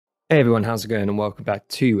Hey everyone, how's it going and welcome back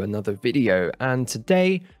to another video. And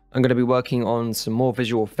today I'm going to be working on some more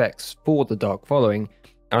visual effects for The Dark Following.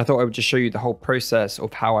 And I thought I would just show you the whole process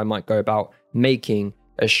of how I might go about making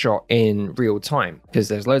a shot in real time. Because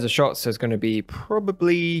there's loads of shots, there's going to be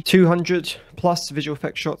probably 200 plus visual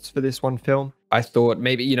effects shots for this one film. I thought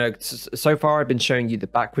maybe, so far I've been showing you the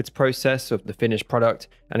backwards process of the finished product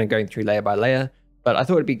and then going through layer by layer. But I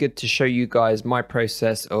thought it'd be good to show you guys my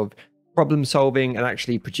process of problem solving and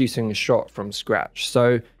actually producing a shot from scratch.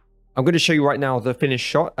 So I'm going to show you right now the finished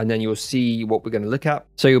shot and then you'll see what we're going to look at.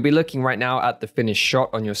 So you'll be looking right now at the finished shot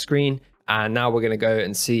on your screen, and now we're going to go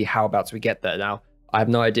and see how about we get there. Now, I have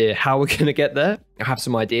no idea how we're going to get there. I have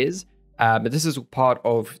some ideas, but this is part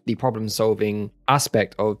of the problem solving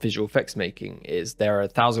aspect of visual effects making. Is there are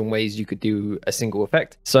 1,000 ways you could do a single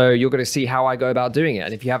effect. So you're going to see how I go about doing it.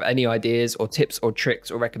 And if you have any ideas or tips or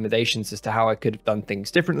tricks or recommendations as to how I could have done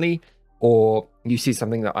things differently, or you see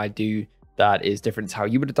something that I do that is different to how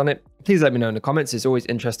you would have done it, please let me know in the comments. It's always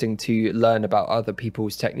interesting to learn about other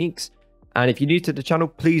people's techniques. And if you're new to the channel,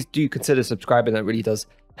 please do consider subscribing. That really does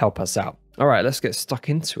help us out. All right, let's get stuck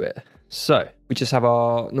into it. So we just have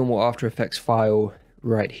our normal After Effects file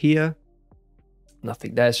right here.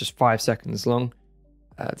 Nothing there, it's just 5 seconds long.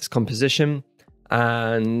 This composition.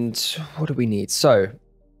 And what do we need? So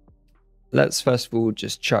let's first of all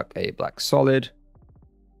just chuck a black solid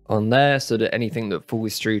on there so that anything that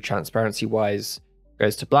falls through transparency wise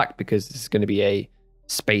goes to black, because this is going to be a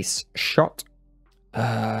space shot.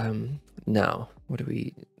 Now, what do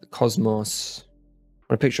we, Cosmos,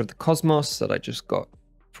 a picture of the cosmos that I just got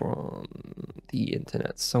from the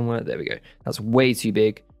internet somewhere. There we go. That's way too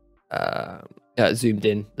big. Zoomed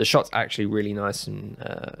in. The shot's actually really nice and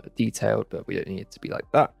detailed, but we don't need it to be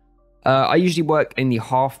like that. I usually work in the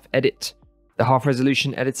half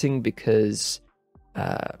resolution editing, because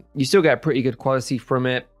you still get a pretty good quality from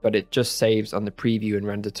it, but it just saves on the preview and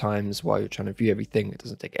render times while you're trying to view everything. It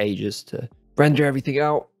doesn't take ages to render everything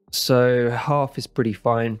out. So half is pretty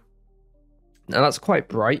fine. Now that's quite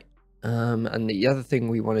bright. And the other thing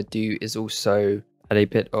we want to do is also add a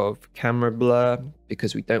bit of camera blur,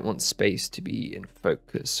 because we don't want space to be in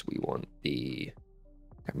focus. We want the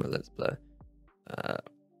camera lens blur.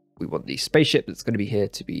 We want the spaceship that's going to be here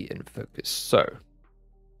to be in focus. So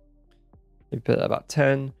we put that about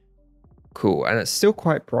 10. Cool. And it's still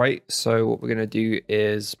quite bright. So what we're going to do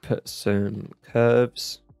is put some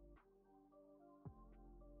curves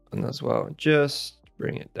on as well. Just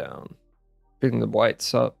bring it down. Bring the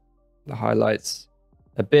whites up, the highlights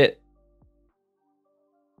a bit.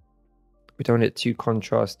 We don't want it too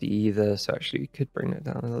contrasty either. So actually we could bring it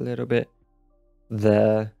down a little bit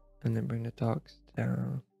there and then bring the darks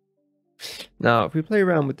down. Now, if we play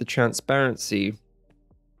around with the transparency,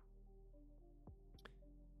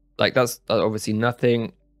 like that's obviously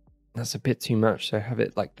nothing. That's a bit too much. So have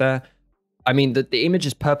it like there. I mean, the image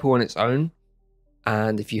is purple on its own.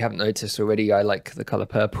 And if you haven't noticed already, I like the color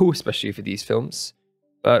purple, especially for these films.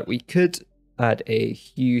 But we could add a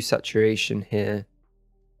hue saturation here.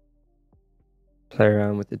 Play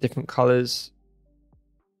around with the different colors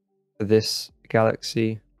for this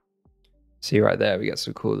galaxy. See right there, we get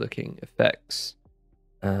some cool looking effects.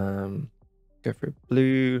 Go for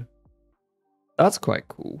blue. That's quite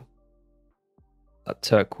cool. That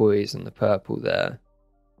turquoise and the purple there.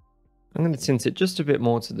 I'm going to tint it just a bit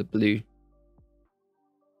more to the blue,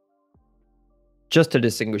 just to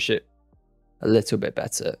distinguish it a little bit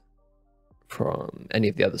better from any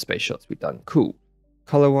of the other space shots we've done. Cool.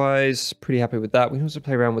 Color-wise, pretty happy with that. We can also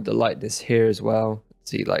play around with the lightness here as well.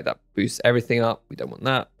 See, like that boosts everything up. We don't want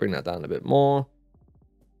that. Bring that down a bit more.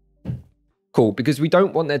 Cool, because we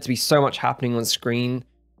don't want there to be so much happening on screen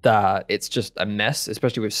that it's just a mess,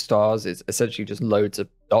 especially with stars. It's essentially just loads of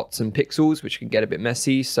dots and pixels, which can get a bit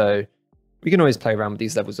messy. So we can always play around with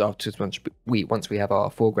these levels afterwards once we have our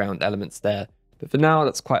foreground elements there. But for now,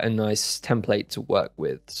 that's quite a nice template to work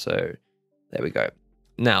with. So there we go.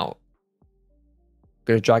 Now, I'm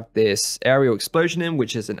going to drag this aerial explosion in,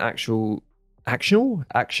 which is an action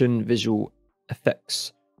visual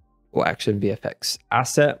effects or action VFX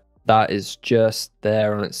asset. That is just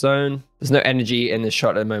there on its own. There's no energy in this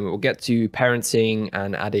shot at the moment. We'll get to parenting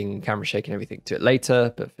and adding camera shake and everything to it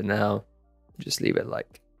later. But for now, just leave it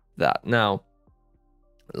like that. Now,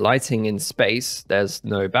 lighting in space, there's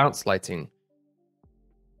no bounce lighting.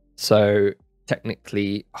 So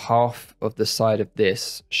technically, half of the side of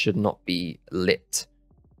this should not be lit.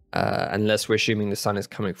 Unless we're assuming the sun is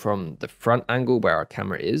coming from the front angle where our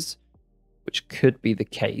camera is, which could be the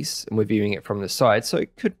case, and we're viewing it from the side, so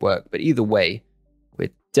it could work. But either way, we're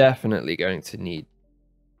definitely going to need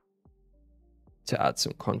to add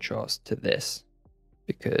some contrast to this.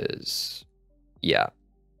 because, yeah,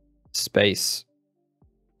 space.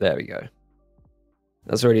 There we go.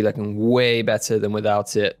 That's already looking way better than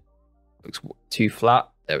without it. Looks too flat.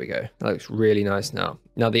 There we go. That looks really nice now.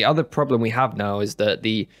 Now, the other problem we have now is that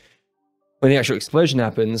when the actual explosion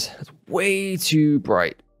happens, it's way too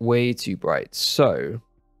bright. Way too bright. So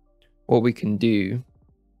what we can do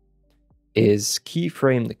is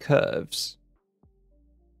keyframe the curves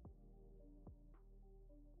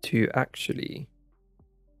to actually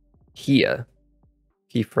here.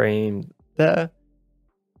 Keyframe there.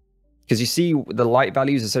 Because you see the light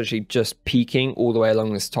values essentially just peaking all the way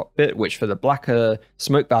along this top bit, which for the blacker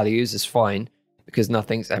smoke values is fine because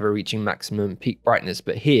nothing's ever reaching maximum peak brightness.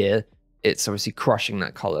 But here, it's obviously crushing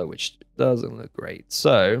that color, which doesn't look great.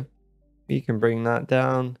 So we can bring that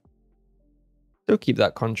down. Still keep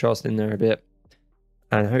that contrast in there a bit.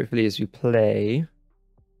 And hopefully as we play,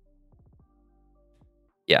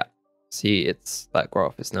 yeah, see that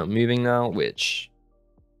graph is now moving now, which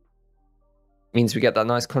means we get that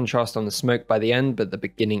nice contrast on the smoke by the end, but the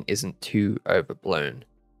beginning isn't too overblown.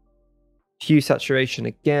 Hue saturation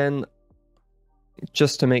again,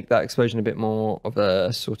 just to make that explosion a bit more of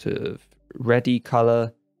a sort of reddy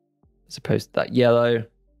color, as opposed to that yellow.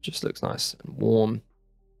 Just looks nice and warm.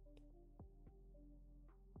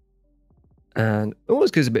 And it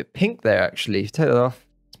almost goes a bit pink there, actually. If you take that off,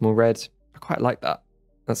 it's more red. I quite like that.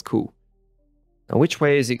 That's cool. Now, which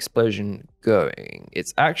way is the explosion going?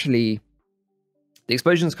 It's actually... the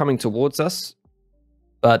explosion's coming towards us,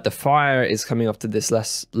 but the fire is coming off to this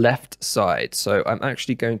left side. So I'm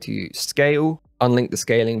actually going to scale, unlink the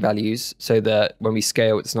scaling values so that when we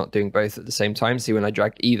scale, it's not doing both at the same time. See, when I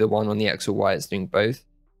drag either one on the X or Y, it's doing both,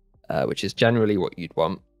 which is generally what you'd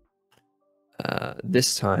want.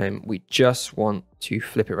 This time, we just want to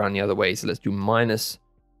flip it around the other way. So let's do minus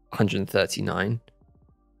 139.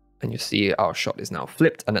 And you'll see our shot is now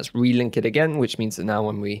flipped, and let's relink it again, which means that now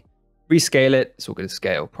when we rescale it, it's all going to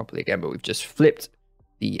scale properly again, but we've just flipped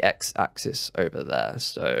the x-axis over there.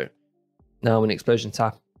 So now when the explosion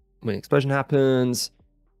happens,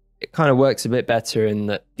 it kind of works a bit better in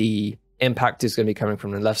that the impact is going to be coming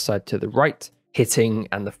from the left side to the right, hitting,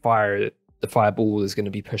 and the fireball is going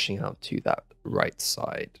to be pushing out to that right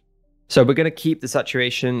side. So we're going to keep the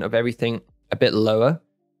saturation of everything a bit lower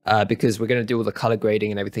because we're going to do all the color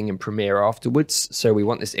grading and everything in Premiere afterwards. So we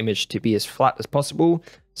want this image to be as flat as possible,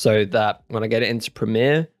 so that when I get it into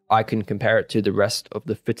Premiere, I can compare it to the rest of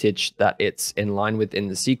the footage that it's in line with in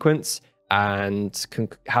the sequence and can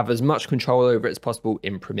have as much control over it as possible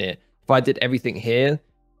in Premiere. If I did everything here,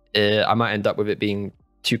 I might end up with it being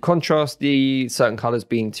too contrasty, certain colors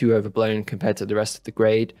being too overblown compared to the rest of the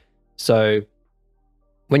grade. So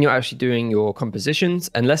when you're actually doing your compositions,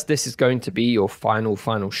 unless this is going to be your final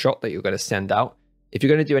shot that you're going to send out, if you're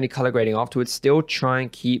going to do any color grading afterwards, still try and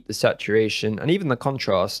keep the saturation and even the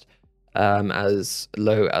contrast as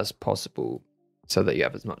low as possible so that you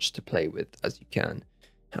have as much to play with as you can.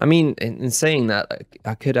 I mean, in saying that,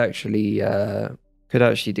 I could actually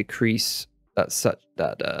decrease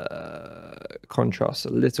that contrast a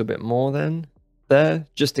little bit more than there,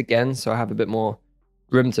 just again, so I have a bit more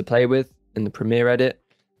room to play with in the Premiere edit.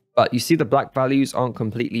 But you see the black values aren't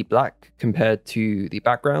completely black compared to the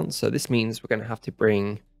background. So this means we're going to have to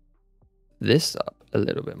bring this up a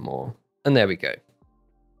little bit more. And there we go.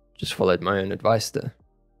 Just followed my own advice there.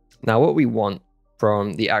 Now what we want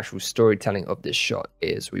from the actual storytelling of this shot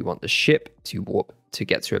is we want the ship to warp to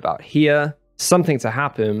get to about here. Something to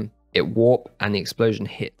happen, it warp and the explosion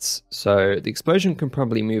hits. So the explosion can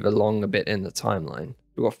probably move along a bit in the timeline.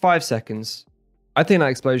 We've got 5 seconds. I think that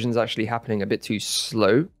explosion is actually happening a bit too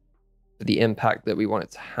slow for the impact that we want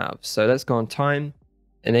it to have. So let's go on time,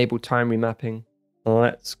 enable time remapping.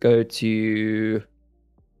 Let's go to,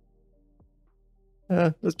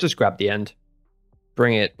 let's just grab the end,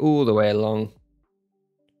 bring it all the way along.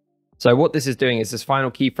 So what this is doing is this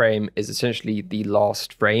final keyframe is essentially the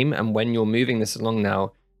last frame. And when you're moving this along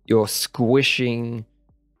now, you're squishing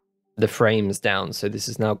the frames down. So this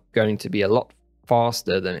is now going to be a lot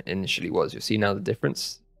faster than it initially was. You'll see now the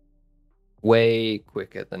difference. Way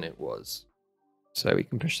quicker than it was. So we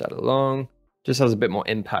can push that along. Just has a bit more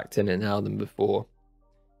impact in it now than before.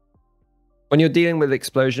 When you're dealing with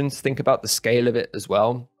explosions, think about the scale of it as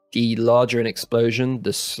well. The larger an explosion,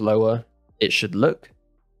 the slower it should look.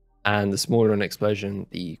 And the smaller an explosion,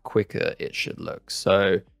 the quicker it should look.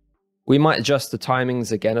 So we might adjust the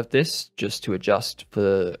timings again of this just to adjust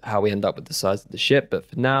for how we end up with the size of the ship. But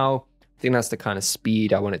for now, I think that's the kind of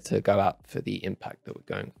speed I want it to go at for the impact that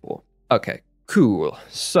we're going for. Okay, cool.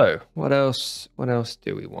 So what else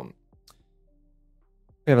do we want?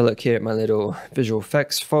 We have a look here at my little visual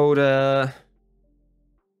effects folder.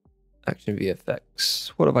 Action VFX.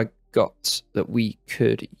 What have I got that we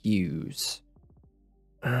could use?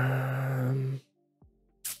 Kind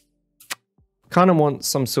of want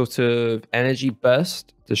some sort of energy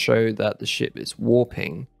burst to show that the ship is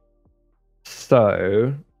warping.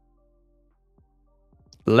 So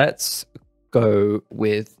let's go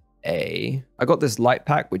with I got this light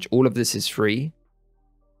pack, which all of this is free.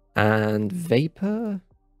 And vapor?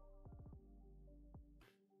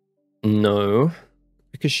 No.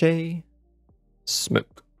 Ricochet?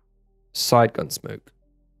 Smoke. Side gun smoke.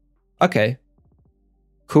 Okay.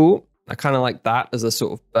 Cool. I kind of like that as a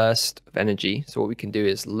sort of burst of energy. So what we can do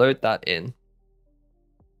is load that in.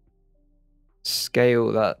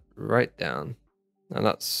 Scale that right down. And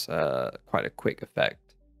that's quite a quick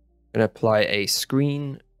effect. I'm going to apply a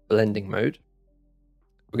screen blending mode.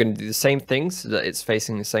 We're going to do the same thing so that it's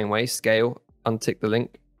facing the same way. Scale, untick the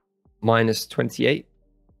link, -28.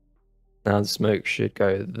 Now the smoke should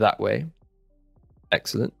go that way.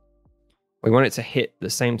 Excellent. We want it to hit the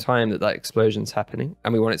same time that that explosion's happening,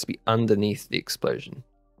 and we want it to be underneath the explosion.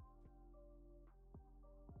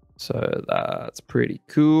 So that's pretty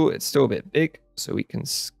cool. It's still a bit big, so we can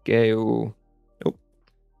scale. Oh,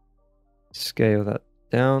 scale that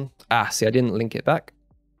down. Ah, see, I didn't link it back.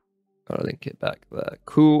 Gotta link it back there.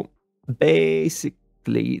 Cool.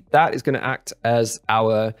 Basically, that is going to act as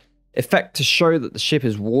our effect to show that the ship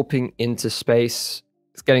is warping into space.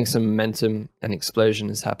 It's getting some momentum, and explosion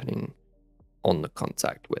is happening on the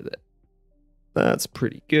contact with it. That's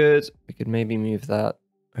pretty good. We could maybe move that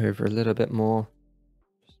over a little bit more.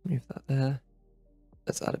 Just move that there.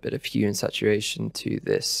 Let's add a bit of hue and saturation to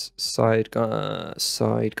this side gun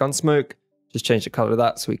smoke. Just change the color of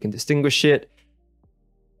that so we can distinguish it.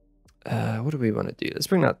 What do we want to do? Let's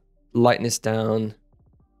bring that lightness down,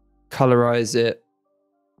 colorize it,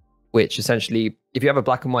 which essentially, if you have a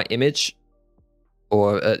black and white image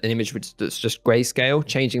or an image that's just grayscale,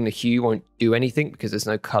 changing the hue won't do anything because there's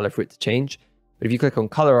no color for it to change. But if you click on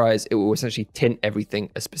colorize, it will essentially tint everything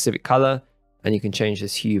a specific color, and you can change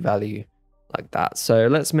this hue value like that. So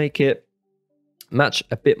let's make it match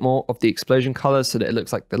a bit more of the explosion color so that it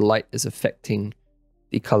looks like the light is affecting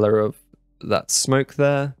the color of that smoke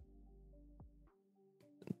there.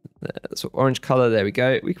 So orange color, there we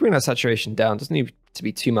go. We can bring that saturation down. Doesn't need to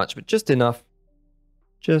be too much, but just enough.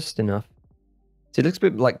 Just enough. See, it looks a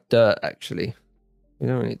bit like dirt, actually. We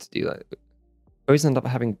don't need to do that. I always end up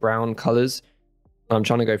having brown colors. I'm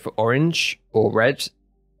trying to go for orange or red.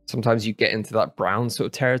 Sometimes you get into that brown sort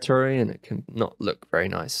of territory and it can not look very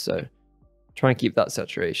nice. So try and keep that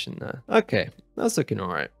saturation there. Okay, that's looking all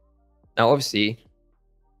right. Now, obviously,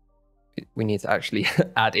 we need to actually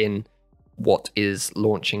add in what is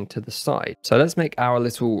launching to the side. So let's make our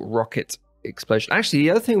little rocket explosion. Actually, the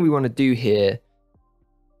other thing we want to do here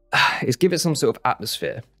is give it some sort of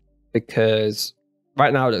atmosphere, because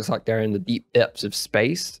right now it looks like they're in the deep depths of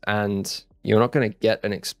space, and you're not going to get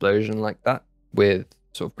an explosion like that with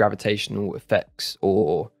sort of gravitational effects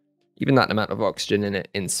or even that amount of oxygen in it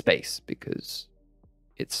in space, because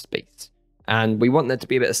it's space. And we want there to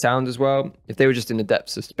be a bit of sound as well. If they were just in the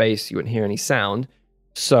depths of space, you wouldn't hear any sound.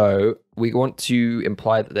 So we want to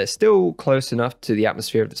imply that they're still close enough to the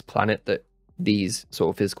atmosphere of this planet that these sort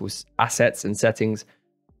of physical assets and settings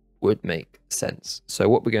would make sense. So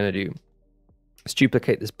what we're going to do is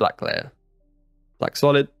duplicate this black layer, black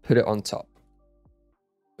solid, put it on top.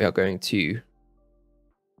 We are going to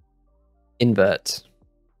invert.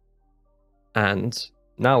 And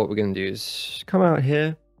now what we're going to do is come out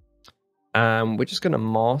here, and we're just going to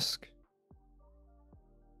mask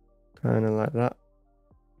kind of like that.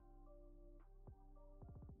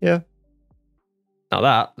 Yeah. Now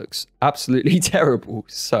that looks absolutely terrible.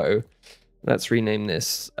 So let's rename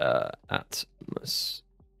this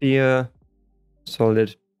atmosphere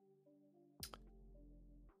solid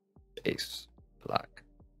base black.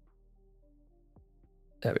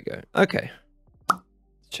 There we go. Okay.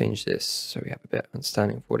 Change this so we have a bit of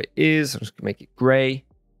understanding of what it is. I'm just gonna make it gray.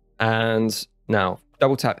 And now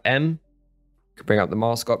double tap M, bring up the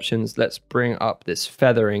mask options. Let's bring up this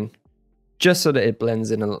feathering just so that it blends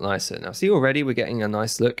in a lot nicer. Now see, already we're getting a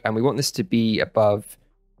nice look, and we want this to be above,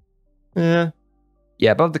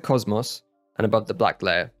 above the cosmos and above the black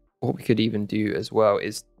layer. What we could even do as well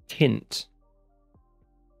is tint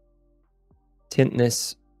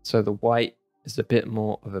this so the white is a bit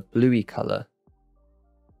more of a bluey color.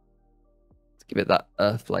 Let's give it that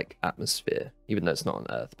Earth-like atmosphere, even though it's not on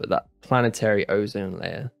Earth, but that planetary ozone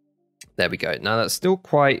layer. There we go. Now that's still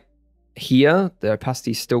quite here. The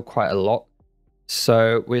opacity is still quite a lot.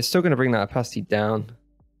 So we're still going to bring that opacity down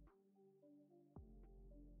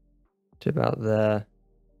to about there.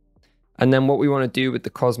 And then what we want to do with the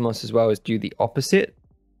Cosmos as well is do the opposite.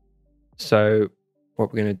 So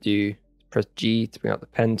what we're going to do, press G to bring out the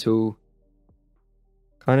pen tool,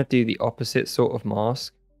 kind of do the opposite sort of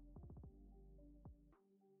mask.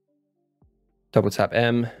 Double tap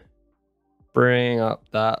M, bring up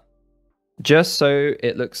that, just so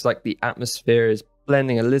it looks like the atmosphere is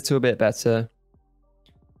blending a little bit better.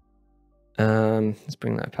 Let's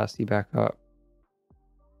bring that opacity back up.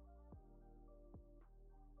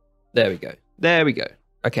 There we go. There we go.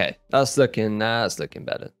 Okay, that's looking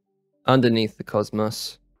better. Underneath the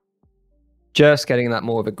Cosmos, just getting that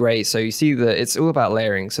more of a gray. So you see that it's all about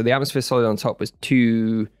layering. So the atmosphere solid on top was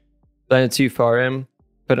blended too far in.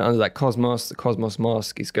 Put it under that Cosmos. The Cosmos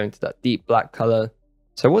mask is going to that deep black color.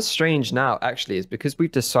 So what's strange now actually is because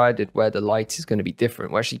we've decided where the light is going to be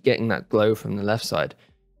different, we're actually getting that glow from the left side.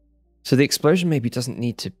 So the explosion maybe doesn't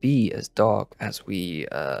need to be as dark as we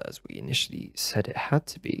initially said it had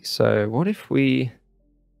to be. So what if we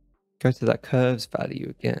go to that curves value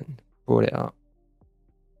again, brought it up,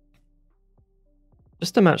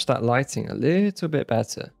 just to match that lighting a little bit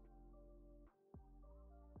better.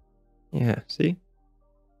 Yeah, see?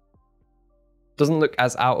 Doesn't look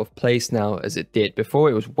as out of place now as it did before.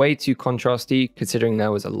 It was way too contrasty considering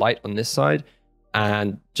there was a light on this side.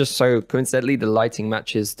 And just so coincidentally, the lighting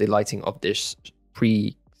matches the lighting of this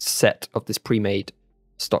preset, of this pre-made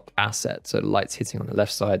stock asset. So the light's hitting on the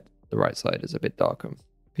left side, the right side is a bit darker.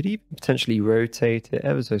 Could even potentially rotate it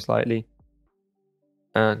ever so slightly.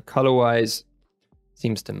 And color-wise,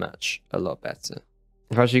 seems to match a lot better.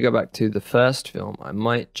 If I actually go back to the first film, I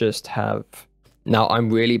might just have... Now, I'm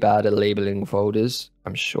really bad at labeling folders.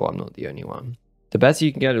 I'm sure I'm not the only one. The better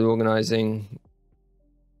you can get at organizing,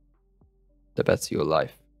 the better your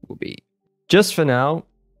life will be. Just for now,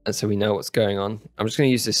 and so we know what's going on, I'm just going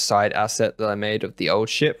to use this side asset that I made of the old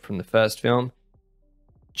ship from the first film,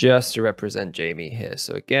 just to represent Jamie here.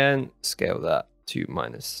 So again, scale that to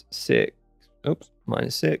 -6. Oops,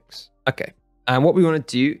 -6. Okay. And what we want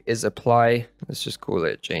to do is apply, let's just call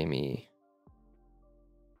it Jamie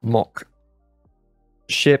mock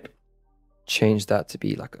ship, change that to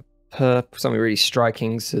be like a perp, something really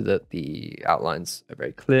striking so that the outlines are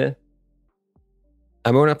very clear.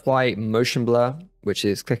 And we're going to apply motion blur, which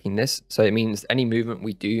is clicking this. So it means any movement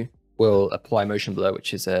we do will apply motion blur,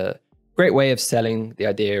 which is a great way of selling the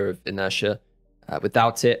idea of inertia.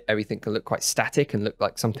 Without it, everything can look quite static and look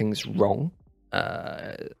like something's wrong.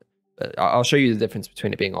 But I'll show you the difference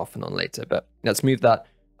between it being off and on later. But let's move that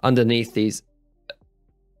underneath these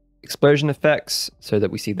explosion effects so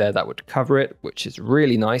that we see there that would cover it, which is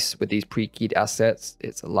really nice with these pre-keyed assets.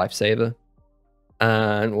 It's a lifesaver.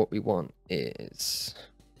 And what we want is,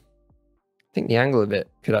 I think the angle of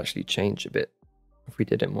it could actually change a bit if we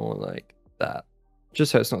did it more like that,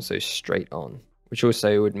 just so it's not so straight on, which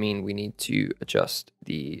also would mean we need to adjust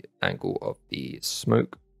the angle of the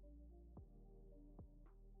smoke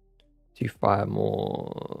to fire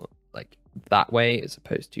more like that way as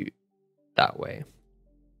opposed to that way.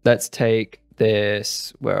 Let's take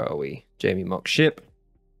this, where are we? Jamie mock ship.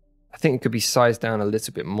 I think it could be sized down a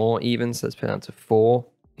little bit more even, so let's put it down to 4.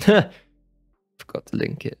 Forgot to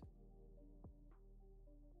link it.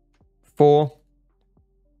 4.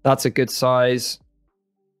 That's a good size.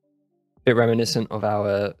 Bit reminiscent of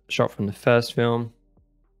our shot from the first film.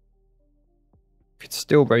 Could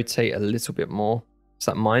still rotate a little bit more. Is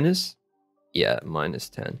that minus? Yeah,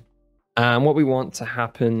 -10. And what we want to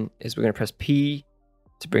happen is we're going to press P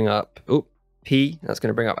to bring up, P, that's going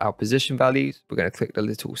to bring up our position values. We're going to click the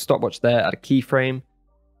little stopwatch there, add a keyframe.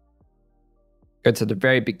 Go to the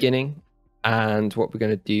very beginning. And what we're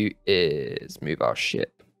going to do is move our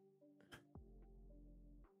ship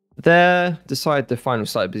there, decide the final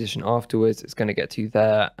sight position afterwards. It's going to get to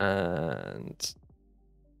there and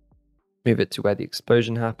move it to where the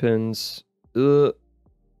explosion happens. Use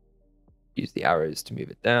the arrows to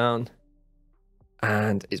move it down.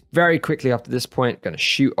 And it's very quickly after this point going to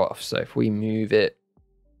shoot off. So if we move it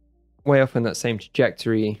way off in that same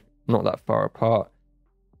trajectory, not that far apart,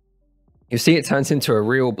 you see it turns into a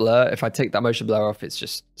real blur. If I take that motion blur off, it's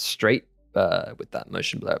just straight with that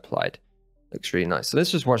motion blur applied. Looks really nice. So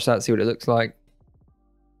let's just watch that, see what it looks like.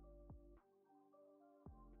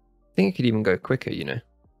 I think it could even go quicker, you know.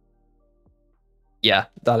 Yeah,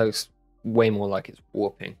 that looks way more like it's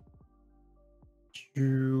warping.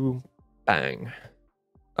 Bang.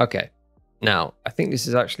 Okay, now I think this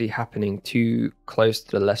is actually happening too close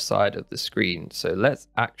to the left side of the screen. So let's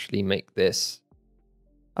actually make this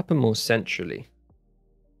happen more centrally.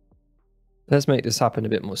 Let's make this happen a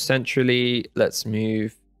bit more centrally. Let's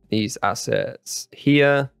move these assets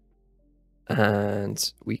here.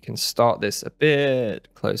 And we can start this a bit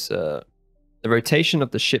closer the rotation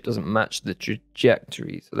of the ship doesn't match the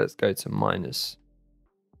trajectory. So let's go to minus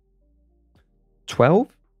 12,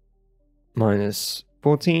 minus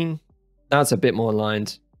 14. That's a bit more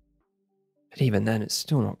aligned. But even then, it's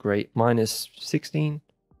still not great. Minus 16.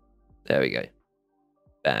 There we go.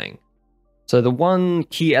 Bang. So the one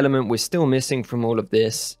key element we're still missing from all of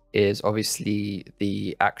this is obviously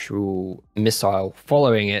the actual missile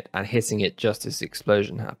following it and hitting it just as the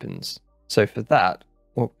explosion happens. So for that,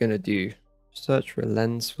 what we're going to do, search for a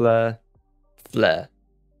lens flare, flare.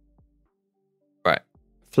 Right,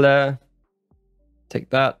 flare, take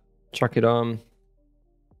that, chuck it on.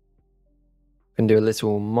 Can do a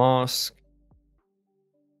little mask,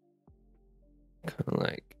 kind of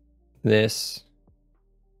like this.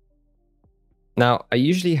 Now, I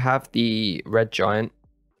usually have the Red Giant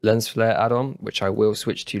lens flare add-on, which I will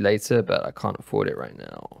switch to later, but I can't afford it right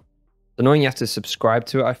now. It's annoying you have to subscribe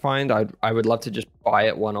to it, I find. I would love to just buy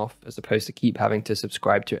it one-off as opposed to keep having to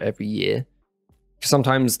subscribe to it every year.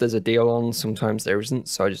 Sometimes there's a deal on, sometimes there isn't,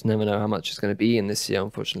 so I just never know how much it's going to be. And this year,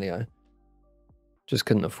 unfortunately, I just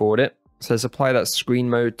couldn't afford it. So let's apply that screen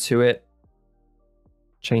mode to it.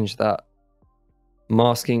 Change that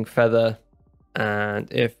masking feather.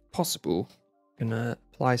 And if possible, I'm going to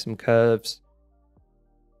apply some curves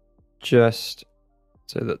just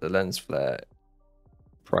so that the lens flare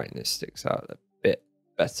brightness sticks out a bit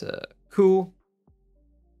better. Cool.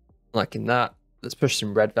 Liking that. Let's push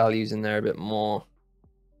some red values in there a bit more.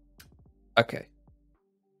 Okay.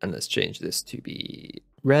 And let's change this to be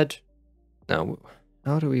red. Now,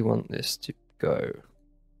 how do we want this to go?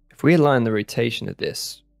 If we align the rotation of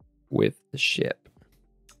this with the ship,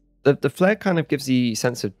 the flare kind of gives the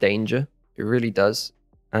sense of danger. It really does.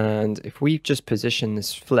 And if we just position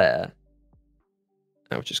this flare,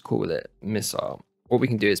 I'll just call it missile, what we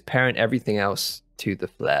can do is parent everything else to the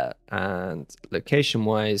flare. And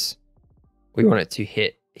location-wise, we want it to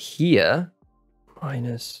hit here,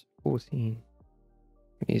 minus 14.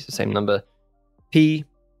 We use the same number. P.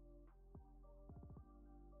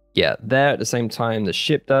 Yeah, there at the same time the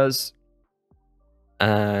ship does.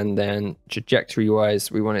 And then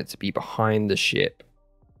trajectory-wise, we want it to be behind the ship.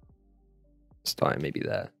 Starting maybe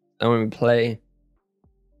there. And when we play,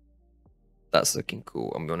 that's looking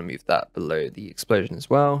cool. I'm going to move that below the explosion as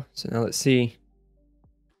well. So now let's see.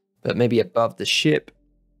 But maybe above the ship.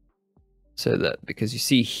 So that, because you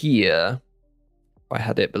see here, if I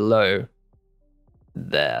had it below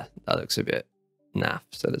there, that looks a bit naff.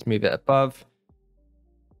 So let's move it above.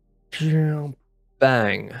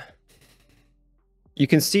 Bang. You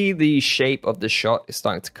can see the shape of the shot is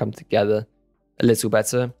starting to come together a little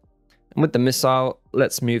better. And with the missile,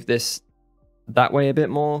 let's move this that way a bit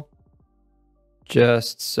more.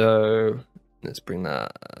 Just so, let's bring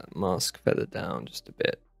that mask feather down just a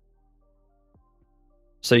bit.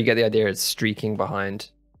 So you get the idea, it's streaking behind.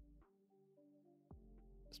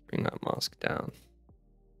 Let's bring that mask down.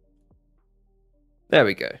 There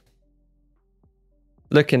we go.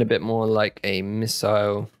 Looking a bit more like a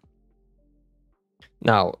missile.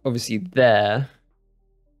 Now, obviously there,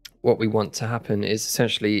 what we want to happen is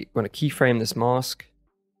essentially we want to keyframe this mask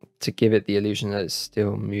to give it the illusion that it's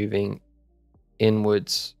still moving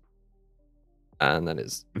inwards and that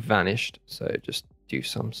it's vanished. So just do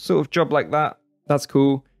some sort of job like that. That's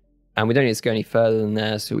cool. And we don't need to go any further than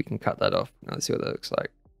there, so we can cut that off. Now let's see what that looks like.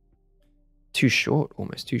 Too short,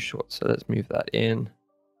 almost too short. So let's move that in.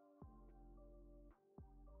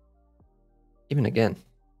 Even again,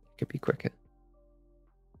 it could be quicker.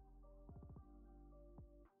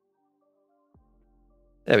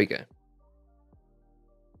 There we go.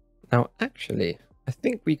 Now, actually, I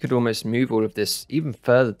think we could almost move all of this even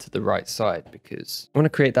further to the right side because I want to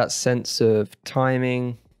create that sense of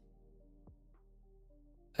timing.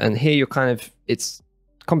 And here you're kind of, it's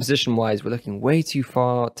composition-wise, we're looking way too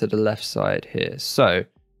far to the left side here. So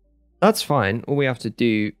that's fine. All we have to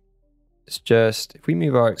do is just, if we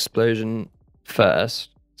move our explosion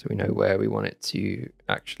first, so we know where we want it to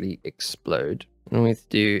actually explode. And all we have to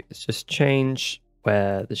do is just change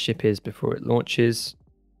where the ship is before it launches.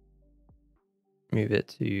 Move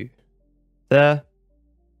it to there.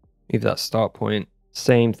 Move that start point.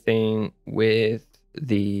 Same thing with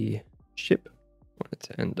the ship. Want it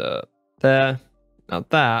to end up there. Now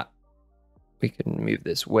that, we can move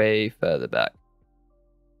this way further back.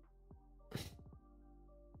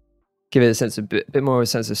 Give it a sense of bit more of a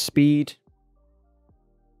sense of speed.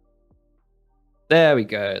 There we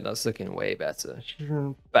go. That's looking way better.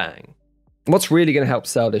 Bang. What's really going to help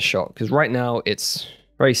sell this shot? Because right now it's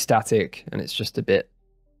very static and it's just a bit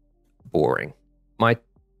boring. My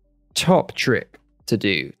top trick to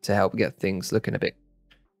do to help get things looking a bit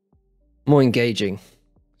more engaging.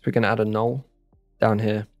 So we're going to add a null down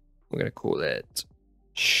here, we're going to call it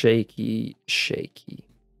shaky.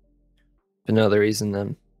 For no other reason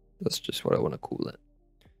than that's just what I want to call it.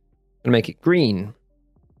 I'm going to make it green.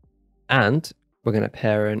 And we're going to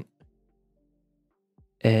parent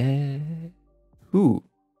everything.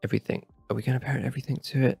 Are we going to parent everything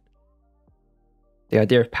to it? The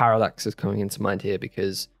idea of parallax is coming into mind here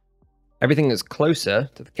because everything that's closer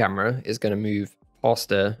to the camera is going to move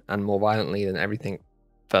faster and more violently than everything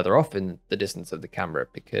further off in the distance of the camera,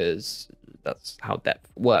 because that's how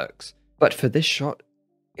depth works. But for this shot,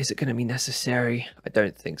 is it going to be necessary? I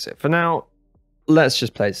don't think so. For now, let's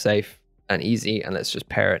just play it safe and easy, and let's just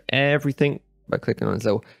parent everything by clicking on this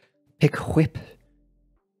little pick whip,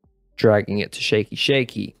 dragging it to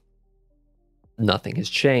shaky. Nothing has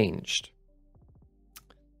changed.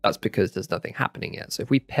 That's because there's nothing happening yet. So if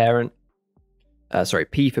we parent,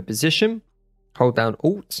 P for position, hold down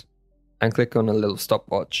Alt and click on a little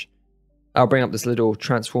stopwatch, I'll bring up this little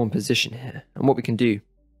transform position here. And what we can do,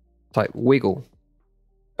 type wiggle,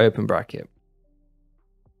 open bracket,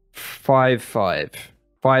 5, 5.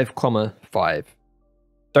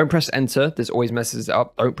 Don't press enter. This always messes it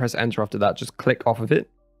up. Don't press enter after that. Just click off of it.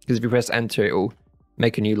 Because if you press enter, it will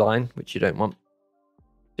make a new line, which you don't want.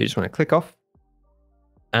 So you just want to click off.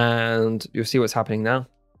 And you'll see what's happening now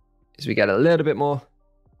is we get a little bit more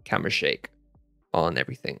camera shake on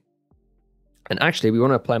everything. And actually, we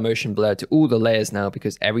want to apply motion blur to all the layers now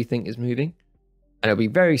because everything is moving. And it'll be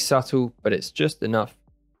very subtle, but it's just enough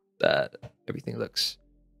that everything looks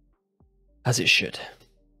as it should.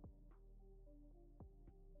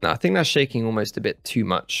 Now, I think that's shaking almost a bit too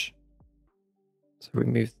much. So we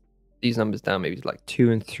move these numbers down maybe to like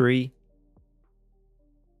 2 and 3.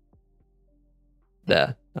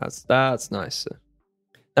 There, that's nice.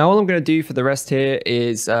 Now all I'm going to do for the rest here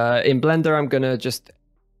is in Blender, I'm going to just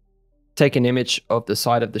take an image of the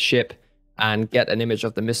side of the ship and get an image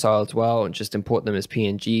of the missile as well and just import them as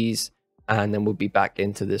PNGs. And then we'll be back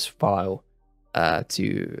into this file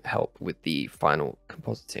to help with the final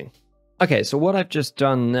compositing. Okay, so what I've just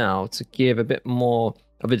done now to give a bit more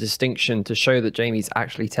of a distinction to show that Jamie's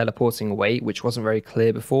actually teleporting away, which wasn't very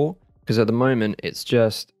clear before, because at the moment it's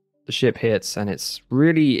just the ship hits and it's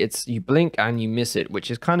you blink and you miss it,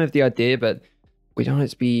 which is kind of the idea, but we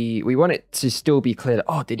want it to still be clear that,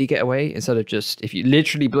 oh, did he get away? Instead of just, if you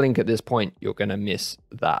literally blink at this point, you're going to miss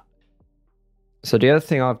that. So the other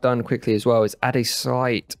thing I've done quickly as well is add a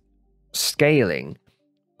slight scaling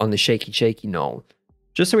on the shaky knoll,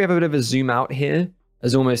 just so we have a bit of a zoom out here,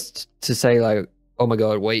 as almost to say like, oh my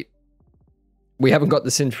god, wait, we haven't got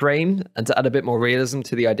this in frame, and to add a bit more realism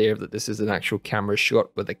to the idea of that this is an actual camera shot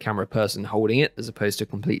with a camera person holding it, as opposed to a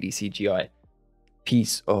completely CGI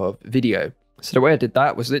piece of video. So the way I did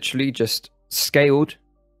that was literally just scaled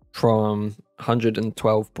from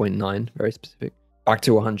 112.9, very specific, back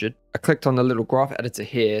to 100. I clicked on the little graph editor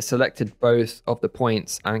here, selected both of the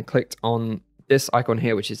points, and clicked on this icon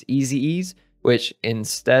here, which is Easy Ease, which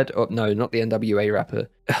instead of, no, not the NWA wrapper,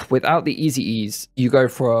 without the Easy Ease, you go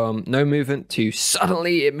from no movement to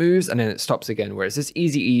suddenly it moves and then it stops again. Whereas this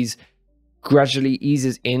Easy Ease gradually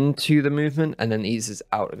eases into the movement and then eases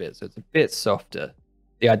out of it. So it's a bit softer.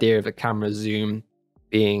 The idea of the camera zoom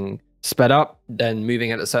being sped up, then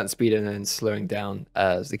moving at a certain speed and then slowing down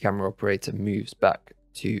as the camera operator moves back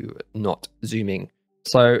to not zooming.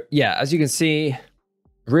 So yeah, as you can see,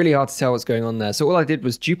 really hard to tell what's going on there. So all I did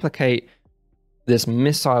was duplicate this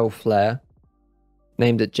missile flare,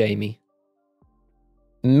 named it Jamie,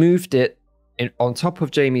 moved it on top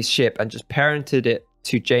of Jamie's ship and just parented it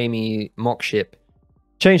to Jamie mock ship,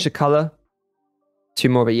 changed the color to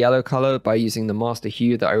more of a yellow color by using the master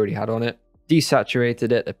hue that I already had on it,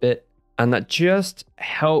 desaturated it a bit, and that just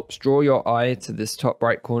helps draw your eye to this top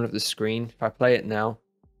right corner of the screen. If I play it now,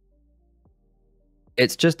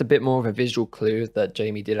 it's just a bit more of a visual clue that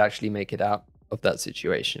Jamie did actually make it out of that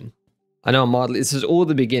situation. I know I'm mildly, this is all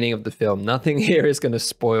the beginning of the film. Nothing here is going to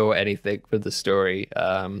spoil anything for the story.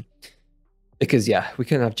 Because yeah, we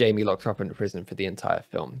couldn't have Jamie locked up in a prison for the entire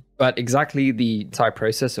film. But exactly the entire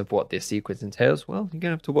process of what this sequence entails, well, you're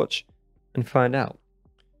going to have to watch and find out.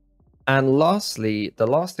 And lastly, the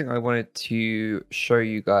last thing I wanted to show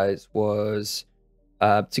you guys was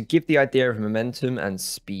to give the idea of momentum and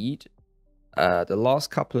speed. The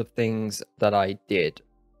last couple of things that I did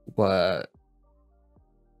were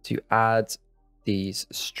to add these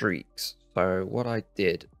streaks. So what I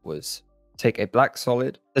did was take a black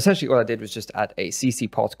solid. Essentially what I did was just add a CC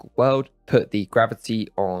particle world, put the gravity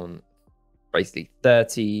on basically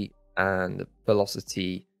 30 and the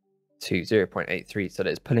velocity to 0.83, so that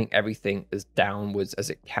it's pulling everything as downwards as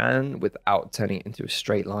it can without turning it into a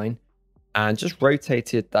straight line. and just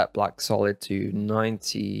rotated that black solid to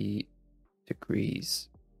 90 degrees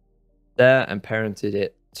there and parented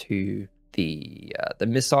it to the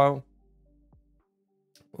missile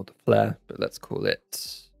or the flare, but let's call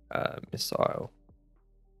it missile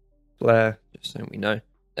flare, just so we know.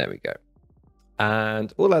 There we go.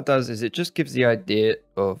 And all that does is it just gives the idea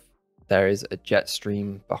of there is a jet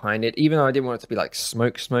stream behind it. Even though I didn't want it to be like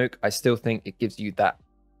smoke, I still think it gives you that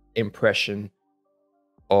impression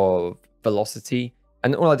of velocity.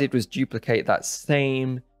 And all I did was duplicate that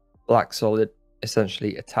same black solid,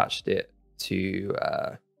 essentially attached it to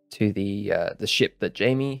the ship that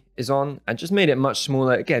Jamie is on, and just made it much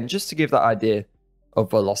smaller, again, just to give that idea of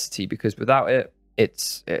velocity, because without it,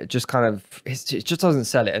 it just doesn't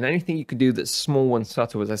sell it. And anything you can do that's small and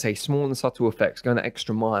subtle, as I say, small and subtle effects, going an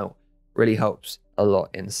extra mile, really helps a lot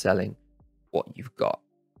in selling what you've got.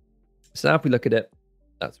 So now if we look at it,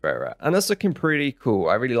 that's where we're at. And that's looking pretty cool.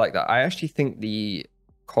 I really like that. I actually think the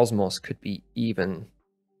cosmos could be even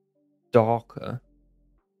darker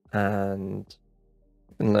and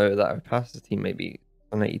lower that opacity, maybe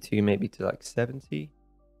 182, maybe to like 70.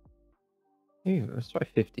 Ooh, let's try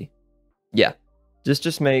 50. Yeah,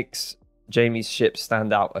 just makes Jamie's ship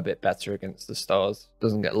stand out a bit better against the stars.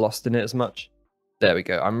 Doesn't get lost in it as much. There we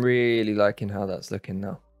go. I'm really liking how that's looking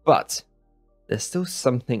now. But there's still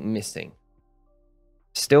something missing.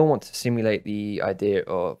 Still want to simulate the idea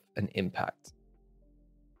of an impact,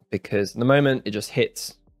 because at the moment it just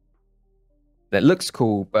hits. It looks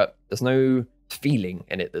cool, but there's no feeling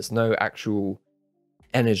in it. There's no actual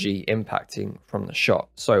energy impacting from the shot.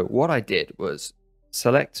 So what I did was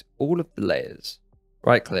select all of the layers,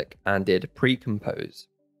 right click, and did pre-compose.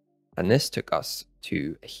 And this took us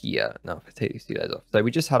to here. Now if I take these two layers off. So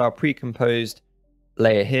we just had our pre-composed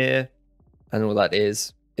layer here, and all that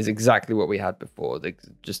is exactly what we had before.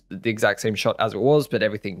 Just the exact same shot as it was, but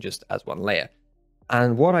everything just as one layer.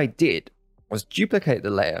 And what I did was duplicate the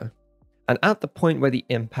layer, and at the point where the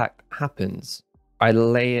impact happens, I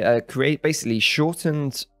basically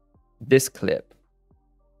shortened this clip,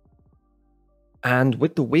 and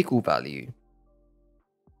with the wiggle value,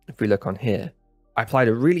 if we look on here, I applied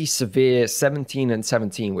a really severe 17 and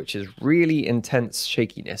 17, which is really intense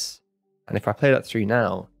shakiness. And if I play that through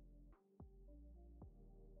now,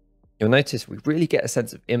 you'll notice we really get a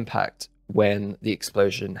sense of impact when the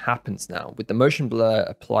explosion happens now. With the motion blur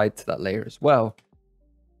applied to that layer as well,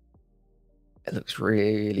 it looks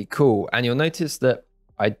really cool. And you'll notice that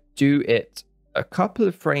I do it a couple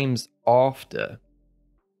of frames after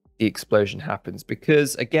the explosion happens,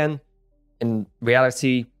 because again, in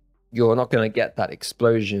reality, you're not going to get that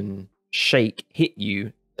explosion shake hit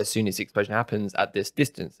you as soon as the explosion happens at this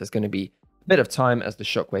distance. There's going to be a bit of time as the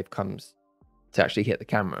shockwave comes to actually hit the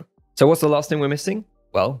camera. So what's the last thing we're missing?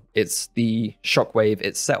 Well, it's the shockwave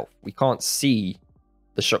itself. We can't see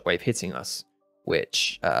the shockwave hitting us,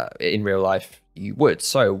 which in real life you would.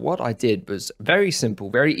 So what I did was very simple,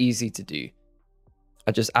 very easy to do.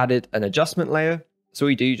 I just added an adjustment layer. So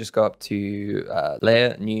we do just go up to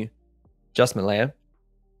layer, new adjustment layer.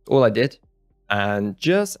 All I did, and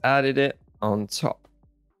just added it on top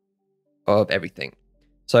of everything.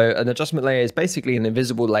 So an adjustment layer is basically an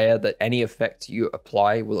invisible layer that any effect you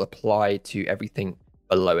apply will apply to everything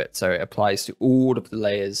below it. So it applies to all of the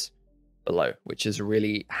layers below, which is a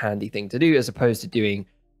really handy thing to do, as opposed to doing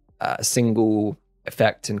a single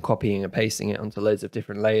effect and copying and pasting it onto loads of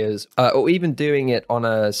different layers, or even doing it on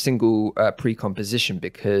a single pre-composition,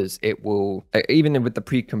 because it will, even with the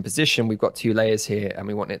pre-composition, we've got two layers here and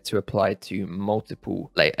we want it to apply to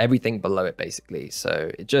multiple layers, everything below it basically.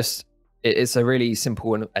 So it's a really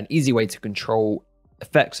simple and easy way to control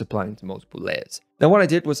effects applying to multiple layers. Now what I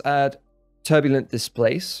did was add turbulent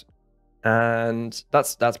displace, and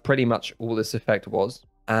that's pretty much all this effect was.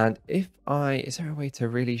 And is there a way to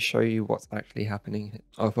really show you what's actually happening?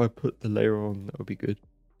 Oh, if I put the layer on, that would be good.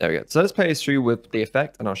 There we go. So let's play this through with the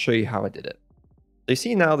effect, and I'll show you how I did it. So you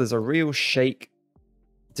see now there's a real shake,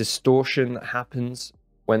 distortion that happens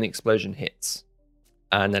when the explosion hits,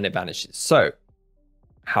 and then it vanishes. So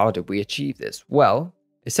how did we achieve this? Well,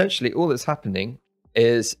 essentially all that's happening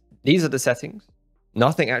is these are the settings.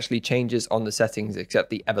 Nothing actually changes on the settings except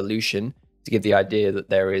the evolution, to give the idea that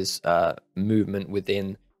there is movement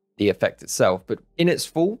within the effect itself. But in its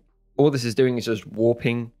full, all this is doing is just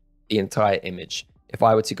warping the entire image. If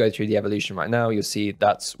I were to go through the evolution right now, you'll see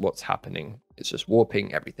that's what's happening. It's just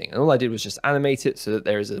warping everything. And all I did was just animate it so that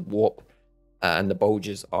there is a warp and the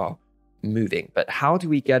bulges are moving. But how do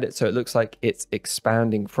we get it so it looks like it's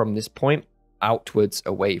expanding from this point outwards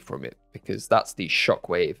away from it? Because that's the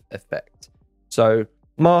shockwave effect. So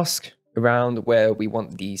mask around where we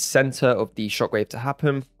want the center of the shockwave to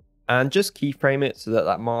happen, and just keyframe it so that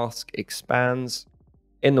that mask expands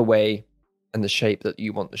in the way and the shape that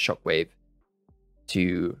you want the shockwave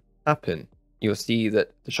to happen. You'll see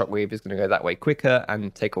that the shockwave is going to go that way quicker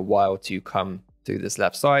and take a while to come to this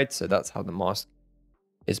left side. So that's how the mask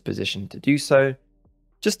is positioned to do so.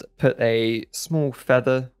 Just put a small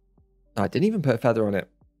feather. I didn't even put a feather on it.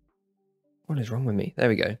 What is wrong with me? There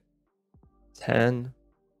we go. 10,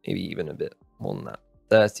 maybe even a bit more than that.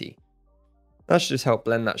 30. That should just help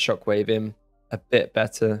blend that shockwave in a bit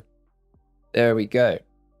better. There we go.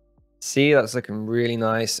 See, that's looking really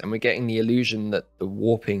nice. And we're getting the illusion that the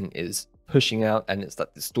warping is pushing out and it's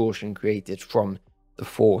that distortion created from the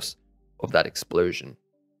force of that explosion.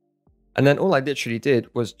 And then all I literally did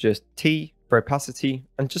was just T for opacity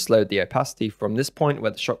and just load the opacity from this point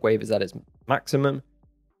where the shockwave is at its maximum.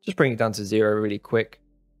 Just bring it down to 0 really quick.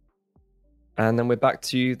 And then we're back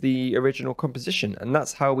to the original composition. And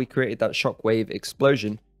that's how we created that shockwave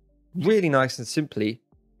explosion. Really nice and simply,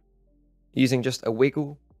 using just a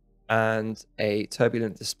wiggle and a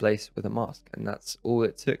turbulent displace with a mask. And that's all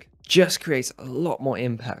it took. Just creates a lot more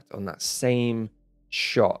impact on that same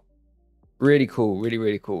shot. Really cool, really,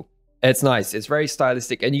 really cool. It's nice, it's very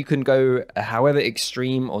stylistic, and you can go however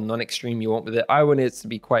extreme or non-extreme you want with it. I want it to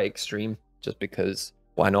be quite extreme, just because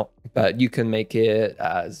why not? But you can make it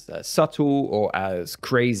as subtle or as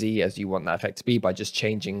crazy as you want that effect to be by just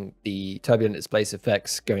changing the turbulent displace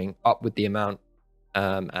effects, going up with the amount,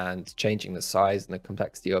 and changing the size and the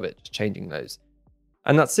complexity of it, just changing those.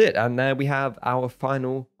 And that's it. And there we have our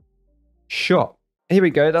final shot. Here we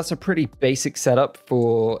go. That's a pretty basic setup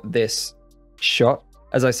for this shot.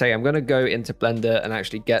 As I say, I'm going to go into Blender and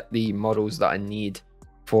actually get the models that I need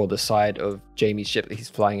for the side of Jamie's ship that he's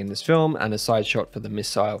flying in this film and a side shot for the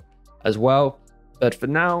missile as well. But for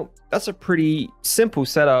now, that's a pretty simple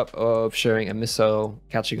setup of showing a missile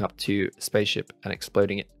catching up to a spaceship and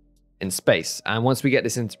exploding it in space. And once we get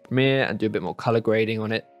this into Premiere and do a bit more color grading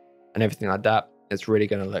on it and everything like that, it's really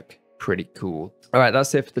going to look pretty cool. All right,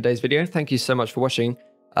 that's it for today's video. Thank you so much for watching.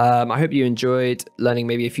 I hope you enjoyed learning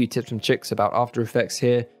maybe a few tips and tricks about After Effects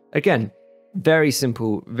here. Again, very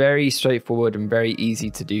simple, very straightforward, and very easy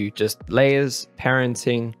to do. Just layers,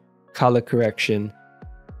 parenting, color correction,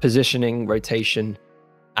 positioning, rotation,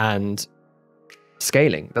 and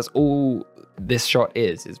scaling. That's all this shot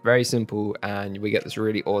is. It's very simple, and we get this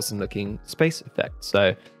really awesome looking space effect.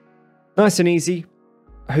 So nice and easy.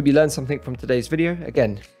 I hope you learned something from today's video.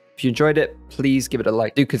 Again, if you enjoyed it, please give it a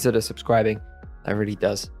like. Do consider subscribing. That really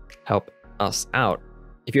does help us out.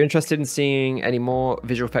 If you're interested in seeing any more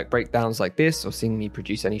visual effect breakdowns like this, or seeing me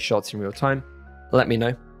produce any shots in real time, let me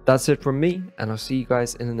know. That's it from me, and I'll see you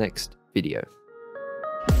guys in the next video.